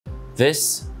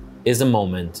This is a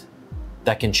moment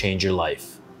that can change your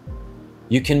life.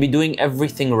 You can be doing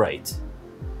everything right.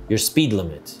 Your speed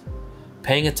limit,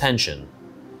 paying attention,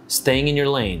 staying in your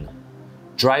lane,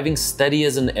 driving steady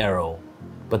as an arrow,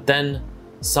 but then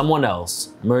someone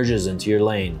else merges into your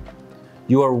lane.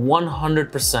 You are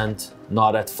 100%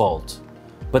 not at fault,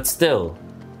 but still,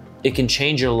 it can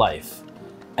change your life.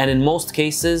 And in most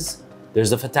cases,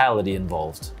 there's a fatality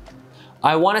involved.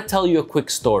 I want to tell you a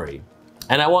quick story,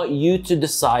 and I want you to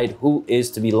decide who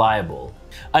is to be liable.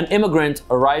 An immigrant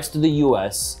arrives to the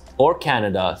US or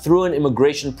Canada through an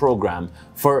immigration program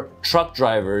for truck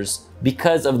drivers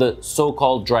because of the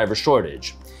so-called driver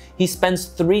shortage. He spends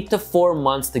 3 to 4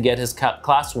 months to get his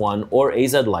Class 1 or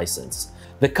AZ license.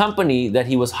 The company that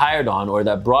he was hired on or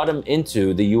that brought him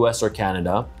into the US or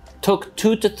Canada took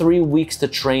 2 to 3 weeks to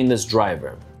train this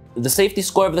driver. The safety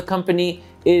score of the company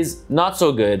is not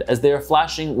so good as they are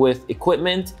flashing with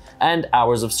equipment and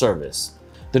hours of service.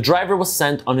 The driver was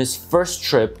sent on his first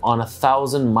trip on a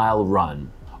 1,000-mile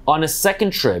run. On his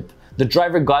second trip, the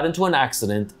driver got into an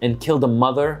accident and killed a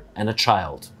mother and a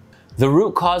child. The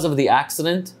root cause of the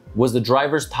accident was the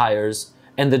driver's tires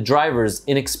and the driver's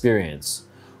inexperience.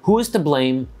 Who is to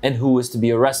blame and who is to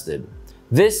be arrested?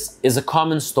 This is a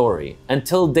common story.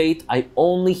 Until date, I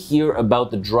only hear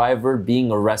about the driver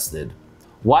being arrested.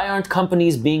 Why aren't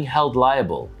companies being held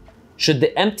liable? Should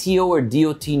the MTO or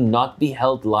DOT not be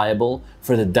held liable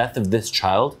for the death of this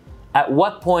child? At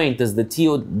what point does the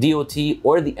DOT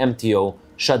or the MTO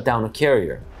shut down a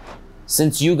carrier?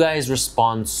 Since you guys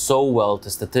respond so well to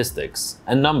statistics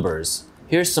and numbers,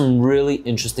 here's some really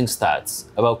interesting stats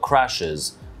about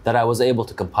crashes that I was able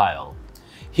to compile.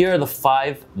 Here are the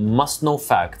 5 must-know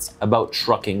facts about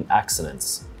trucking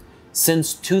accidents.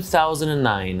 Since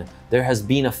 2009, there has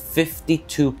been a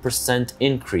 52%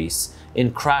 increase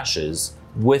in crashes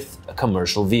with a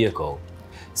commercial vehicle.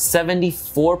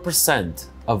 74%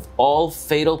 of all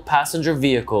fatal passenger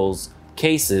vehicles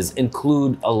cases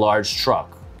include a large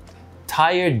truck.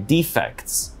 Tire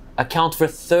defects account for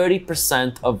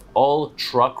 30% of all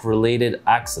truck-related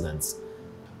accidents.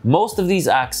 Most of these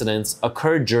accidents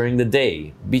occur during the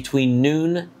day, between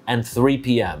noon and 3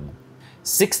 p.m.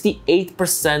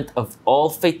 68% of all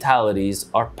fatalities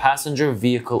are passenger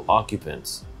vehicle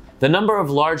occupants. The number of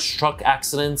large truck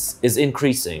accidents is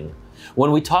increasing.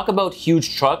 When we talk about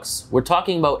huge trucks, we're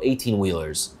talking about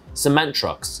 18-wheelers, cement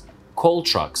trucks, coal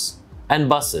trucks, and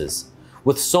buses.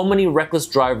 With so many reckless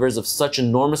drivers of such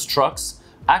enormous trucks,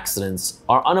 accidents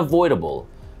are unavoidable,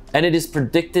 and it is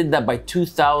predicted that by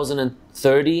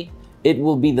 2030, it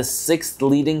will be the 6th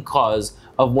leading cause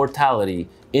of mortality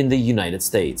in the United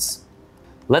States.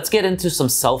 Let's get into some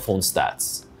cell phone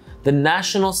stats. The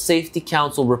National Safety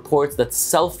Council reports that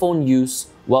cell phone use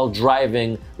while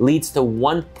driving leads to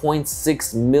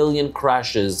 1.6 million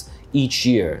crashes each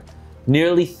year.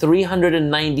 Nearly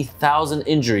 390,000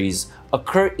 injuries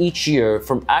occur each year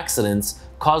from accidents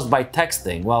caused by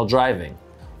texting while driving.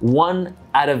 1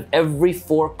 out of every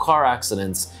 4 car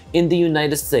accidents in the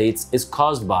United States is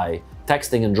caused by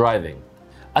texting and driving.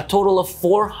 A total of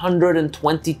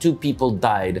 422 people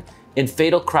died in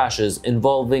fatal crashes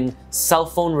involving cell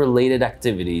phone-related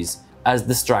activities as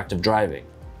distracted driving.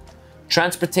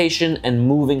 Transportation and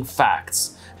moving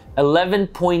facts.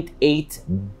 11.8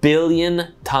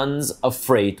 billion tons of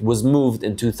freight was moved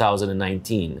in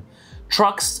 2019.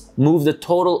 Trucks moved a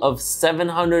total of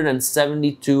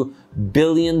 $772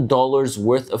 billion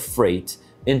worth of freight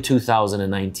in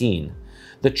 2019.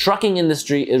 The trucking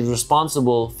industry is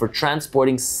responsible for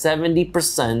transporting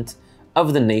 70%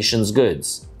 of the nation's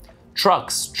goods.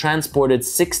 Trucks transported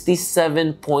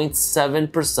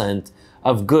 67.7%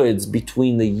 of goods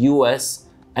between the US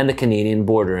and the Canadian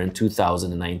border in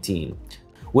 2019.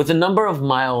 With the number of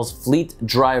miles fleet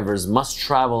drivers must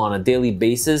travel on a daily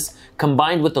basis,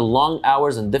 combined with the long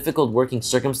hours and difficult working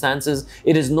circumstances,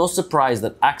 it is no surprise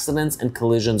that accidents and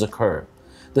collisions occur.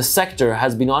 The sector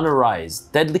has been on a rise,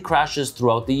 deadly crashes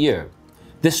throughout the year.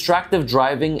 Distracted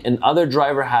driving and other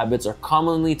driver habits are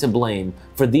commonly to blame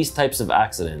for these types of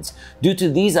accidents. Due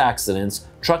to these accidents,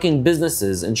 trucking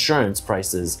businesses' insurance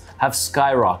prices have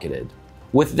skyrocketed.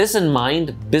 With this in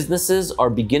mind, businesses are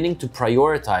beginning to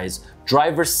prioritize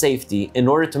driver safety in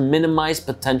order to minimize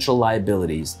potential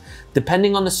liabilities.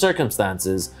 Depending on the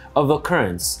circumstances of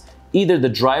occurrence, either the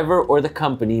driver or the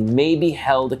company may be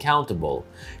held accountable.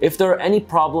 If there are any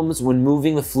problems when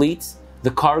moving the fleet, the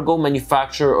cargo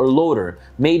manufacturer or loader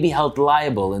may be held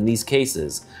liable in these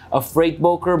cases. A freight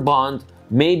broker bond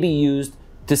may be used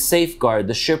to safeguard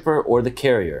the shipper or the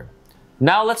carrier.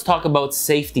 Now let's talk about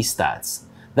safety stats.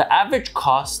 The average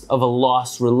cost of a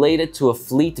loss related to a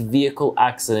fleet vehicle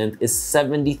accident is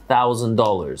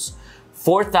 $70,000.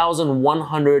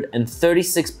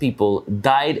 4,136 people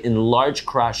died in large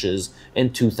crashes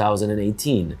in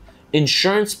 2018.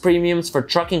 Insurance premiums for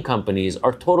trucking companies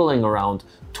are totaling around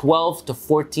 $12,000 to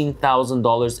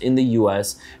 $14,000 in the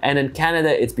US, and in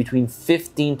Canada it's between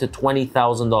 $15,000 to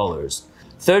 $20,000.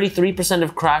 33%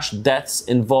 of crash deaths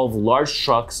involve large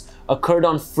trucks occurred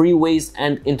on freeways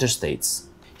and interstates.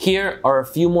 Here are a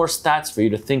few more stats for you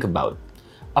to think about.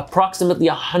 Approximately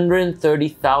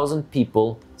 130,000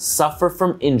 people suffer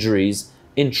from injuries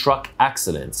in truck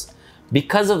accidents.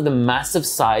 Because of the massive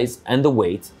size and the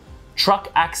weight,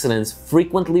 truck accidents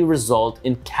frequently result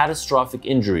in catastrophic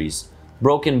injuries,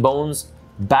 broken bones,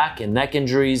 back and neck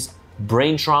injuries,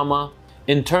 brain trauma,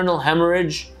 internal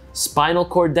hemorrhage, spinal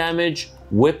cord damage,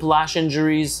 whiplash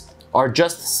injuries are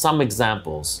just some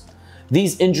examples.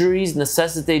 These injuries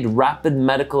necessitate rapid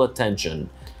medical attention,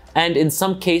 and in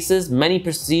some cases, many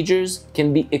procedures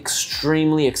can be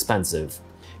extremely expensive.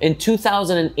 In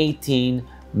 2018,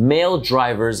 male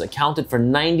drivers accounted for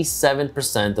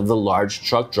 97% of the large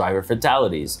truck driver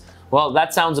fatalities. Well,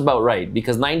 that sounds about right,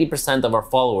 because 90% of our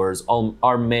followers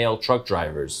are male truck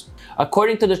drivers.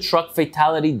 According to the truck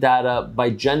fatality data by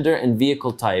gender and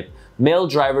vehicle type, male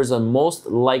drivers are most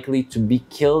likely to be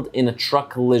killed in a truck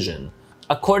collision.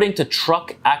 According to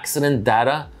truck accident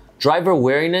data, driver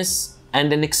wariness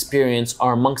and inexperience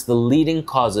are amongst the leading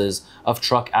causes of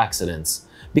truck accidents.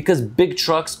 Because big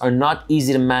trucks are not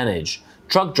easy to manage,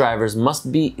 truck drivers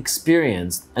must be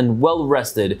experienced and well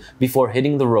rested before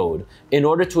hitting the road in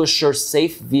order to assure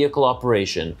safe vehicle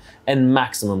operation and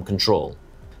maximum control.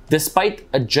 Despite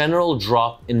a general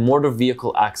drop in motor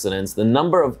vehicle accidents, the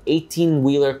number of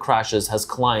 18-wheeler crashes has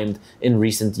climbed in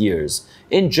recent years.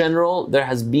 In general, there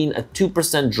has been a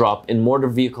 2% drop in motor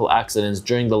vehicle accidents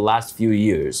during the last few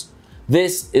years.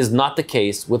 This is not the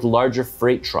case with larger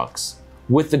freight trucks,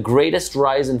 with the greatest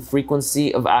rise in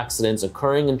frequency of accidents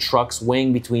occurring in trucks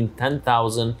weighing between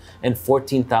 10,000 and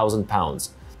 14,000 pounds.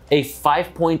 A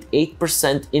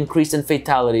 5.8% increase in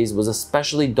fatalities was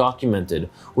especially documented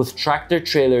with tractor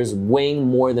trailers weighing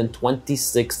more than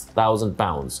 26,000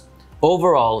 pounds.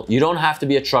 Overall, you don't have to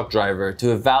be a truck driver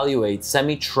to evaluate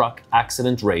semi-truck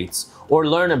accident rates or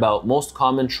learn about most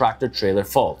common tractor trailer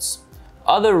faults.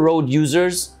 Other road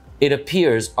users, it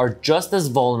appears, are just as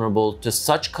vulnerable to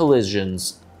such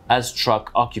collisions as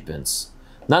truck occupants.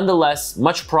 Nonetheless,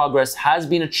 much progress has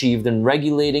been achieved in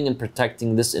regulating and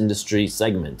protecting this industry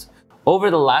segment. Over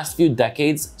the last few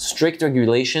decades, strict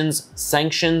regulations,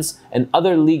 sanctions, and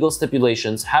other legal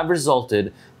stipulations have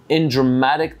resulted in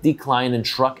dramatic decline in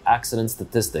truck accident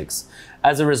statistics.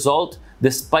 As a result,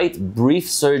 despite brief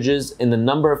surges in the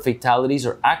number of fatalities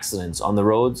or accidents on the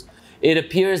roads, it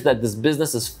appears that this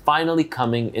business is finally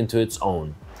coming into its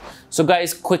own. So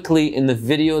guys, quickly, in the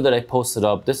video that I posted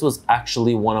up, this was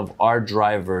actually one of our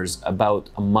drivers about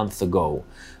a month ago.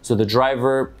 So the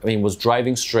driver, was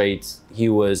driving straight. He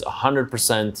was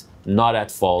 100% not at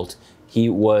fault. He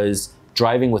was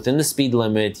driving within the speed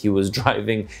limit. He was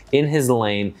driving in his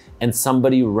lane, and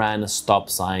somebody ran a stop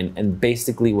sign and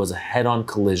basically was a head-on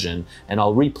collision. And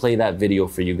I'll replay that video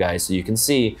for you guys so you can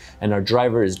see. And our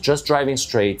driver is just driving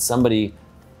straight. Somebody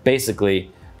basically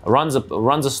runs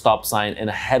a stop sign in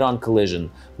a head-on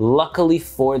collision. Luckily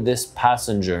for this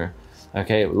passenger,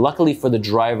 okay, luckily for the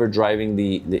driver driving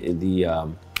the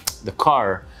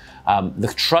car,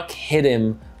 the truck hit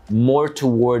him more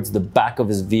towards the back of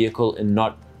his vehicle and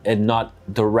not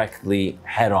directly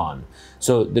head-on.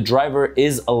 So the driver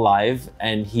is alive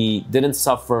and he didn't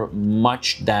suffer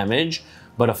much damage,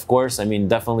 but of course,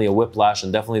 definitely a whiplash,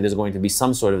 and definitely there's going to be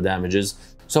some sort of damages.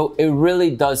 So it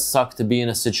really does suck to be in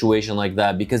a situation like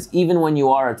that, because even when you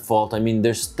are at fault,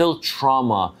 there's still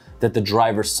trauma that the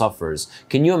driver suffers.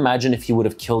 Can you imagine if he would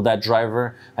have killed that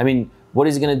driver? What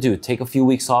is he gonna do? Take a few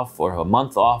weeks off or a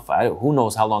month off? Who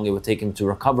knows how long it would take him to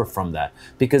recover from that,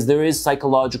 because there is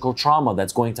psychological trauma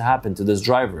that's going to happen to this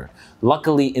driver.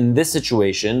 Luckily, in this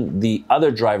situation, the other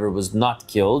driver was not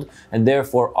killed, and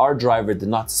therefore our driver did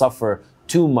not suffer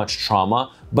too much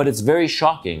trauma, but it's very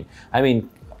shocking.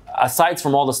 Aside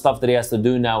from all the stuff that he has to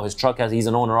do now, he's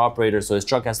an owner-operator, so his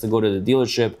truck has to go to the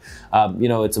dealership.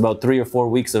 It's about 3 or 4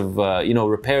 weeks of,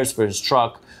 repairs for his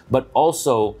truck. But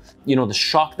also, the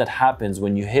shock that happens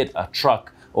when you hit a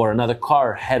truck or another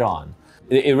car head-on.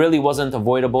 It really wasn't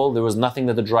avoidable. There was nothing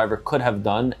that the driver could have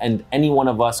done, and any one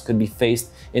of us could be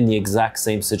faced in the exact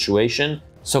same situation.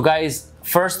 So guys,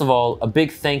 first of all, a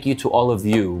big thank you to all of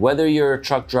you. Whether you're a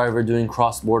truck driver doing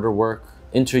cross-border work,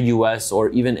 inter-US, or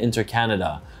even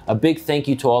inter-Canada, a big thank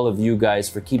you to all of you guys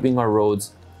for keeping our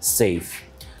roads safe.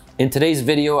 In today's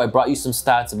video, I brought you some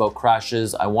stats about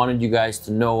crashes. I wanted you guys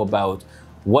to know about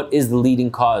what is the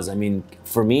leading cause. I mean,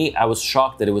 for me, I was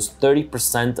shocked that it was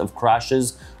 30% of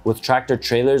crashes with tractor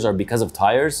trailers are because of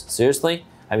tires. Seriously?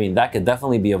 I mean, that could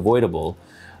definitely be avoidable.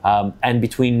 And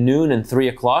between noon and 3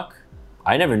 o'clock,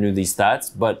 I never knew these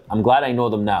stats, but I'm glad I know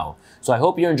them now. So I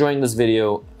hope you're enjoying this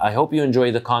video. I hope you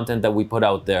enjoy the content that we put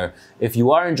out there. If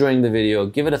you are enjoying the video,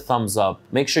 give it a thumbs up.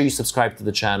 Make sure you subscribe to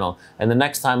the channel. And the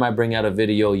next time I bring out a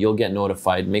video, you'll get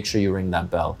notified. Make sure you ring that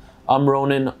bell. I'm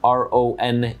Ronen,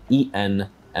 R-O-N-E-N,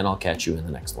 and I'll catch you in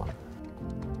the next one.